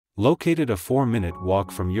Located a 4-minute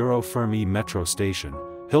walk from EUR Fermi Metro Station,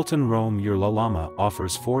 Hilton Eur La Lama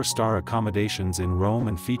offers 4-star accommodations in Rome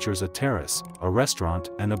and features a terrace, a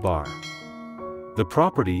restaurant and a bar. The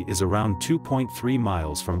property is around 2.3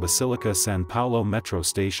 miles from Basilica San Paolo Metro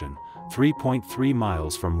Station, 3.3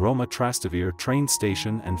 miles from Roma Trastevere Train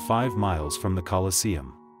Station and 5 miles from the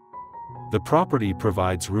Colosseum. The property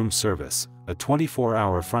provides room service, a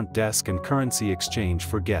 24-hour front desk and currency exchange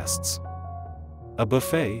for guests. A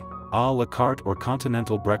buffet, à la carte or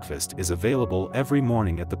continental breakfast is available every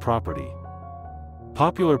morning at the property.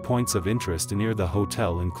 Popular points of interest near the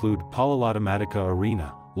hotel include PalaLottomatica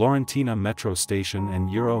Arena, Laurentina Metro Station and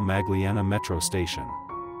EUR Magliana Metro Station.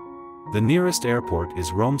 The nearest airport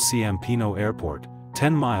is Rome Ciampino Airport,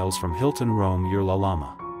 10 miles from Hilton Eur La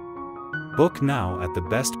Lama. Book now at the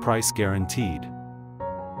best price guaranteed.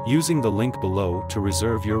 Using the link below to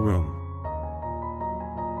reserve your room.